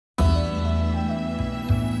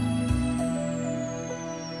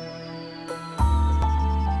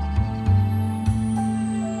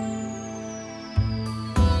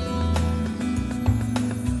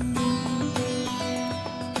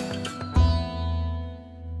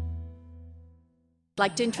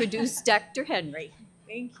like to introduce Dr. Henry.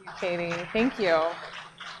 Thank you, Katie. Thank you.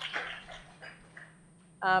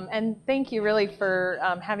 And thank you really for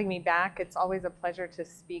having me back. It's always a pleasure to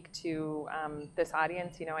speak to this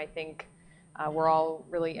audience. You know, I think we're all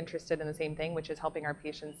really interested in the same thing, which is helping our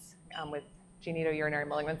patients with genitourinary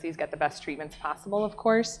malignancies get the best treatments possible, of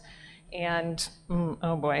course. And,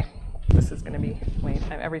 oh boy, this is going to be, wait,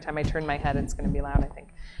 every time I turn my head, it's going to be loud, I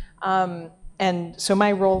think. And so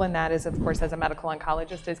my role in that is, of course, as a medical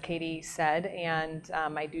oncologist, as Katie said, and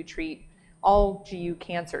I do treat all GU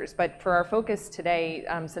cancers. But for our focus today,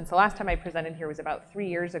 since the last time I presented here was about 3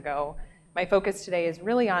 years ago, my focus today is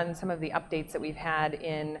really on some of the updates that we've had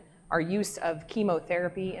in our use of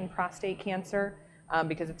chemotherapy in prostate cancer,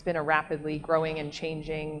 because it's been a rapidly growing and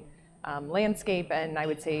changing landscape. And I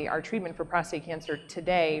would say our treatment for prostate cancer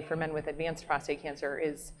today for men with advanced prostate cancer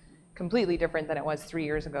is completely different than it was 3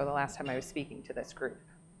 years ago, the last time I was speaking to this group.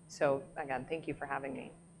 So again, thank you for having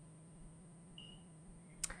me.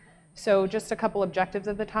 So just a couple objectives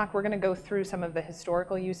of the talk. We're going to go through some of the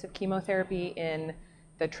historical use of chemotherapy in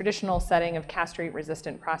the traditional setting of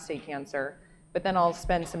castrate-resistant prostate cancer, but then I'll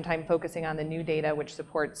spend some time focusing on the new data which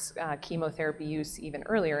supports chemotherapy use even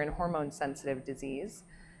earlier in hormone-sensitive disease.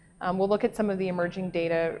 We'll look at some of the emerging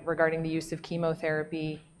data regarding the use of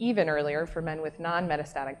chemotherapy even earlier for men with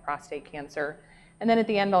non-metastatic prostate cancer. And then at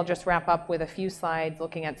the end, I'll just wrap up with a few slides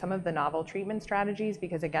looking at some of the novel treatment strategies,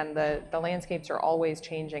 because again, the landscapes are always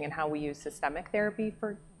changing in how we use systemic therapy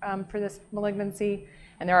for this malignancy.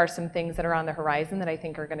 And there are some things that are on the horizon that I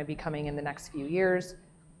think are going to be coming in the next few years.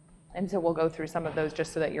 And so we'll go through some of those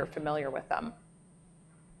just so that you're familiar with them.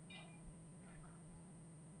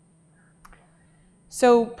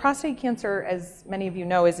 So prostate cancer, as many of you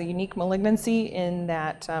know, is a unique malignancy in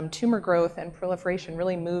that tumor growth and proliferation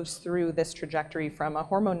really moves through this trajectory from a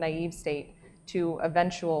hormone-naive state to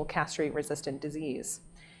eventual castrate-resistant disease.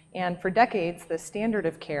 And for decades, the standard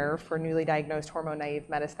of care for newly diagnosed hormone-naive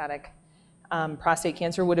metastatic prostate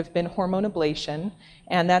cancer would have been hormone ablation,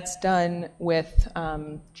 and that's done with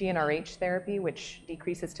GnRH therapy, which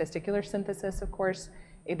decreases testicular synthesis, of course.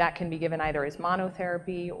 That can be given either as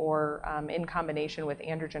monotherapy or in combination with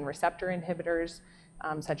androgen receptor inhibitors,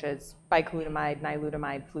 such as bicalutamide,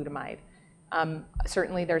 nilutamide, flutamide.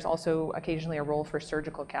 Certainly, there's also occasionally a role for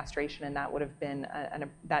surgical castration, and that would have been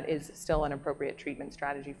that is still an appropriate treatment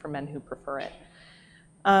strategy for men who prefer it.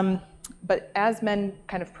 But as men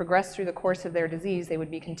kind of progress through the course of their disease, they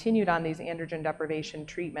would be continued on these androgen deprivation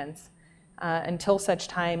treatments until such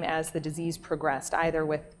time as the disease progressed, either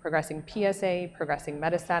with progressing PSA, progressing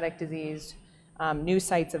metastatic disease, new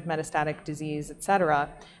sites of metastatic disease, et cetera.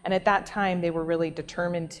 And at that time, they were really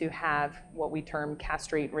determined to have what we term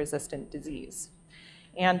castrate-resistant disease.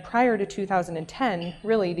 And prior to 2010,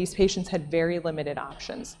 really, these patients had very limited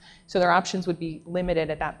options. So their options would be limited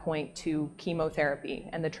at that point to chemotherapy.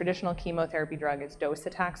 And the traditional chemotherapy drug is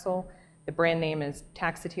docetaxel. The brand name is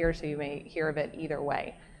Taxotere, so you may hear of it either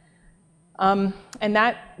way. And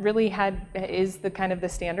that really is the kind of the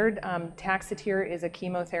standard. Taxotere is a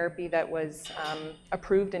chemotherapy that was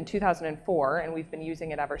approved in 2004, and we've been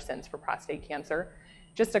using it ever since for prostate cancer.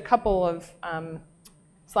 Just a couple of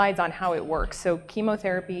slides on how it works. So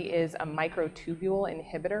chemotherapy is a microtubule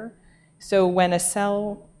inhibitor. So when a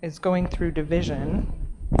cell is going through division,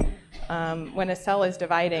 when a cell is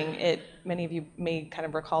dividing, many of you may kind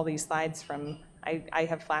of recall these slides from, I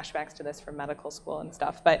have flashbacks to this from medical school and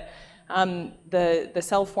stuff, but the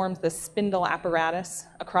cell forms this spindle apparatus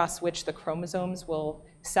across which the chromosomes will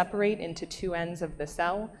separate into two ends of the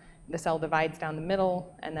cell. The cell divides down the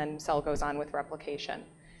middle, and then the cell goes on with replication.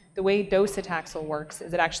 The way docetaxel works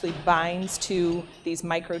is it actually binds to these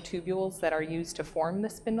microtubules that are used to form the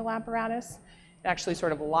spindle apparatus. It actually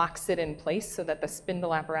sort of locks it in place so that the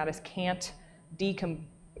spindle apparatus can't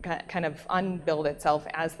kind of unbuild itself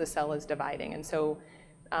as the cell is dividing. And so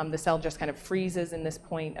the cell just kind of freezes in this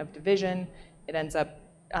point of division. It ends up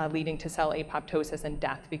leading to cell apoptosis and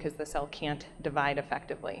death because the cell can't divide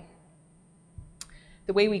effectively.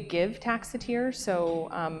 The way we give Taxotere, so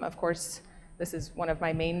of course, this is one of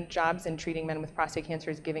my main jobs in treating men with prostate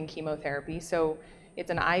cancer, is giving chemotherapy. So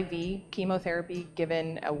it's an IV chemotherapy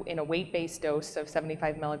given in a weight-based dose of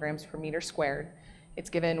 75 milligrams per meter squared.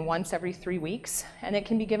 It's given once every 3 weeks, and it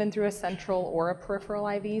can be given through a central or a peripheral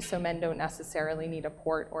IV, so men don't necessarily need a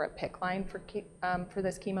port or a PICC line for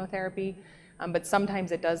this chemotherapy, but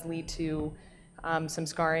sometimes it does lead to some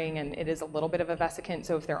scarring, and it is a little bit of a vesicant,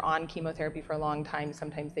 so if they're on chemotherapy for a long time,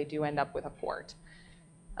 sometimes they do end up with a port.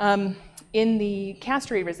 In the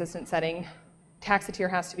castrate-resistant setting, Taxotere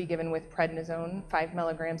has to be given with prednisone, 5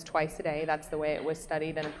 milligrams twice a day. That's the way it was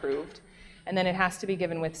studied and approved. And then it has to be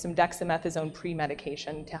given with some dexamethasone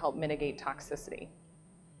pre-medication to help mitigate toxicity.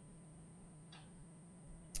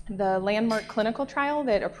 The landmark clinical trial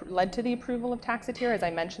that led to the approval of Taxotere, as I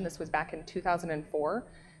mentioned, this was back in 2004.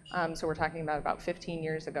 So we're talking about 15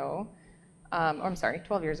 years ago. I'm sorry,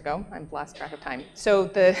 12 years ago. I've lost track of time. So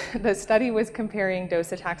the study was comparing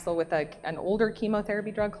docetaxel with an older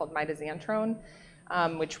chemotherapy drug called mitoxantrone,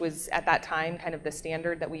 which was at that time kind of the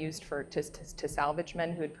standard that we used to salvage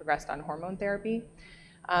men who had progressed on hormone therapy.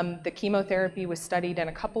 The chemotherapy was studied in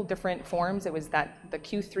a couple different forms. It was the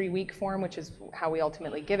Q3 week form, which is how we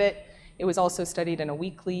ultimately give it. It was also studied in a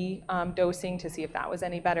weekly dosing to see if that was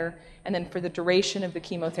any better. And then for the duration of the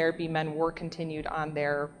chemotherapy, men were continued on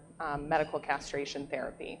their medical castration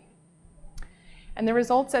therapy. And the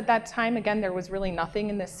results at that time, again, there was really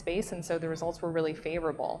nothing in this space, and so the results were really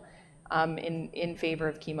favorable in favor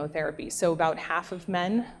of chemotherapy. So about half of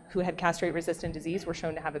men who had castrate-resistant disease were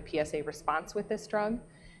shown to have a PSA response with this drug.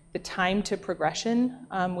 The time to progression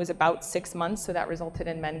was about 6 months, so that resulted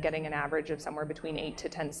in men getting an average of somewhere between 8 to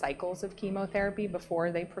 10 cycles of chemotherapy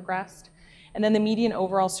before they progressed. And then the median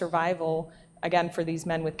overall survival, again, for these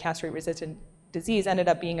men with castrate-resistant disease ended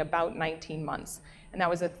up being about 19 months. And that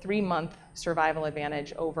was a 3-month survival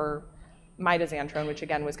advantage over mitoxantrone, which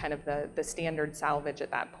again was kind of the standard salvage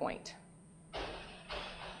at that point.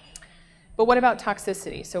 But what about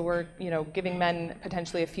toxicity? So we're giving men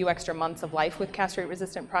potentially a few extra months of life with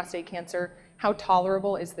castrate-resistant prostate cancer. How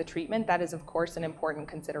tolerable is the treatment? That is, of course, an important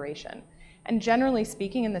consideration. And generally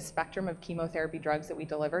speaking, in the spectrum of chemotherapy drugs that we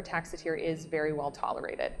deliver, Taxotere is very well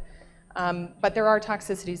tolerated. But there are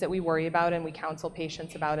toxicities that we worry about and we counsel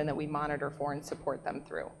patients about and that we monitor for and support them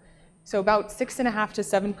through. So about 6.5% to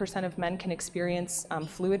 7% of men can experience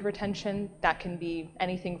fluid retention. That can be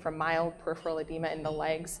anything from mild peripheral edema in the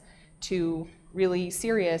legs to really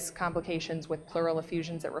serious complications with pleural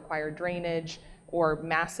effusions that require drainage or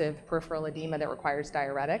massive peripheral edema that requires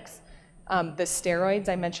diuretics. The steroids,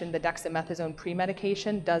 I mentioned the dexamethasone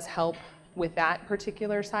pre-medication does help with that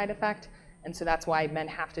particular side effect. And so that's why men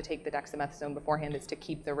have to take the dexamethasone beforehand, is to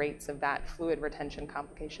keep the rates of that fluid retention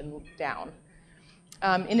complication down.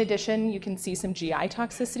 In addition, you can see some GI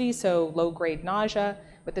toxicity, so low-grade nausea,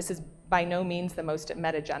 but this is by no means the most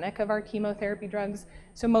metagenic of our chemotherapy drugs.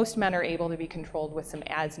 So most men are able to be controlled with some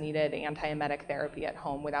as-needed antiemetic therapy at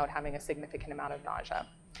home without having a significant amount of nausea.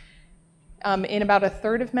 In about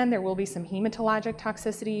 1/3 of men, there will be some hematologic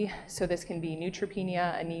toxicity, so this can be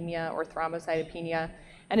neutropenia, anemia, or thrombocytopenia.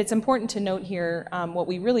 And it's important to note here, what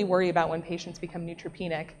we really worry about when patients become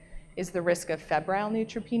neutropenic is the risk of febrile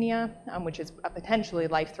neutropenia, which is a potentially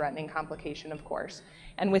life-threatening complication, of course.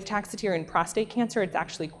 And with Taxotere in prostate cancer, it's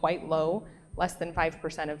actually quite low. Less than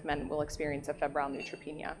 5% of men will experience a febrile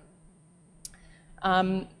neutropenia.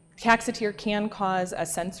 Taxotere can cause a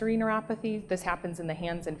sensory neuropathy. This happens in the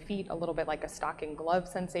hands and feet, a little bit like a stocking glove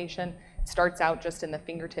sensation. It starts out just in the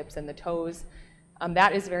fingertips and the toes.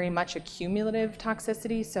 That is very much a cumulative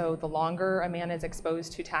toxicity, so the longer a man is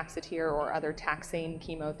exposed to Taxotere or other taxane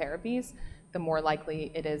chemotherapies, the more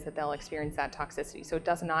likely it is that they'll experience that toxicity. So it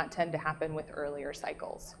does not tend to happen with earlier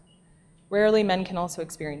cycles. Rarely, men can also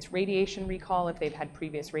experience radiation recall if they've had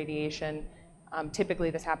previous radiation.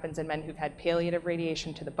 Typically, this happens in men who've had palliative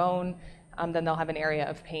radiation to the bone. Then they'll have an area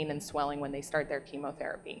of pain and swelling when they start their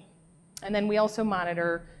chemotherapy. And then we also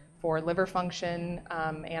monitor for liver function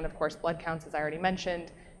and, of course, blood counts, as I already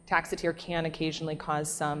mentioned. Taxotere can occasionally cause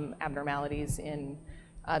some abnormalities in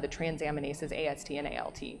the transaminases AST and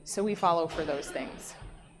ALT. So we follow for those things.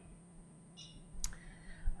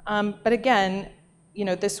 But again,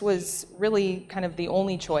 this was really kind of the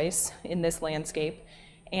only choice in this landscape.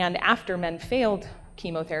 And after men failed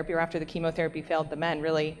chemotherapy, or after the chemotherapy failed the men,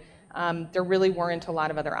 really, there really weren't a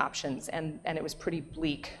lot of other options. And it was pretty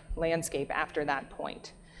bleak landscape after that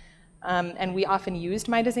point. And we often used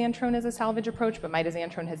mitoxantrone as a salvage approach, but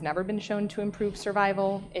mitoxantrone has never been shown to improve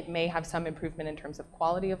survival. It may have some improvement in terms of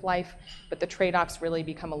quality of life, but the trade-offs really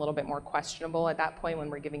become a little bit more questionable at that point when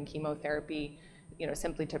we're giving chemotherapy,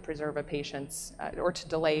 simply to preserve a patient's, or to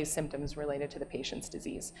delay symptoms related to the patient's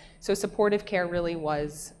disease. So supportive care really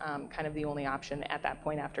was kind of the only option at that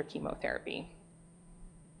point after chemotherapy.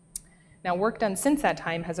 Now, work done since that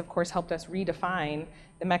time has, of course, helped us redefine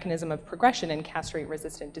the mechanism of progression in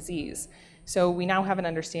castrate-resistant disease. So we now have an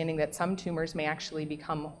understanding that some tumors may actually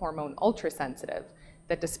become hormone ultrasensitive,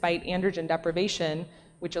 that despite androgen deprivation,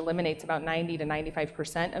 which eliminates about 90 to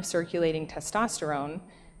 95% of circulating testosterone,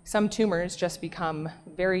 some tumors just become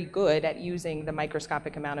very good at using the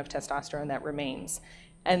microscopic amount of testosterone that remains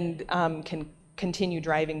and can continue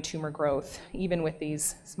driving tumor growth, even with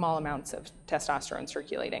these small amounts of testosterone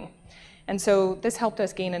circulating. And so this helped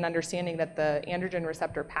us gain an understanding that the androgen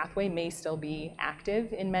receptor pathway may still be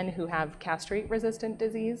active in men who have castrate-resistant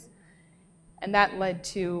disease. And that led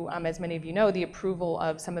to, as many of you know, the approval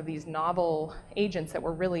of some of these novel agents that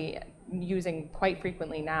we're really using quite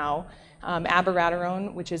frequently now.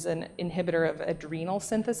 Abiraterone, which is an inhibitor of adrenal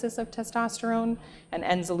synthesis of testosterone, and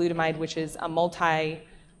enzalutamide, which is a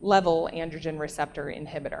multi-level androgen receptor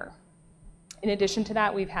inhibitor. In addition to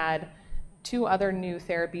that, we've had 2 other new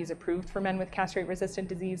therapies approved for men with castrate-resistant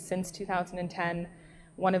disease since 2010.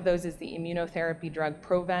 One of those is the immunotherapy drug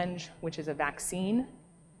Provenge, which is a vaccine,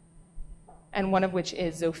 and one of which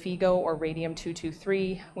is Xofigo, or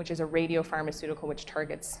radium-223, which is a radiopharmaceutical which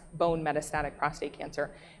targets bone metastatic prostate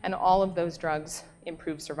cancer. And all of those drugs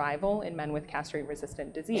improve survival in men with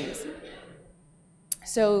castrate-resistant disease.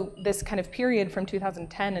 So this kind of period from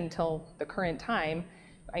 2010 until the current time,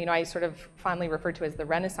 I sort of fondly refer to as the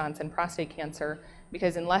renaissance in prostate cancer,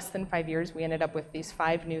 because in less than 5 years, we ended up with these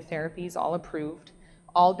 5 new therapies, all approved,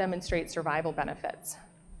 all demonstrate survival benefits.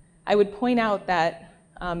 I would point out that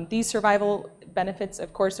these survival benefits,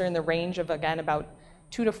 of course, are in the range of, again, about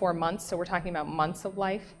 2 to 4 months, so we're talking about months of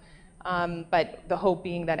life. But the hope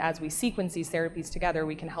being that as we sequence these therapies together,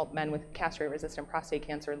 we can help men with castrate-resistant prostate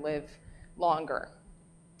cancer live longer.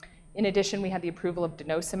 In addition, we had the approval of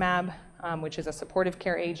denosumab, which is a supportive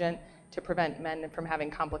care agent to prevent men from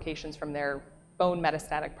having complications from their bone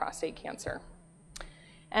metastatic prostate cancer.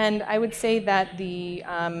 And I would say that the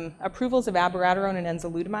approvals of abiraterone and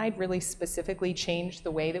enzalutamide really specifically changed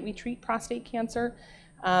the way that we treat prostate cancer.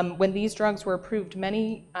 When these drugs were approved,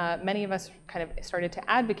 many of us kind of started to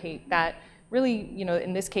advocate that really,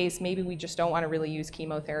 in this case, maybe we just don't want to really use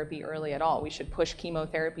chemotherapy early at all. We should push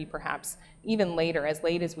chemotherapy perhaps even later, as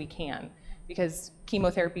late as we can, because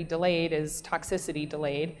chemotherapy delayed is toxicity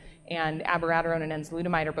delayed, and abiraterone and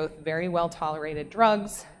enzalutamide are both very well tolerated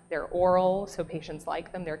drugs. They're oral, so patients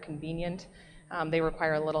like them. They're convenient. They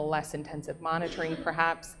require a little less intensive monitoring,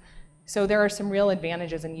 perhaps. So there are some real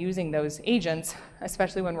advantages in using those agents,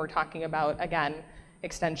 especially when we're talking about, again,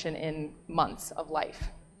 extension in months of life.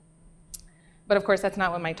 But of course, that's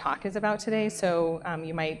not what my talk is about today, so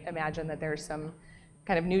you might imagine that there's some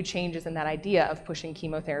kind of new changes in that idea of pushing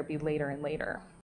chemotherapy later and later.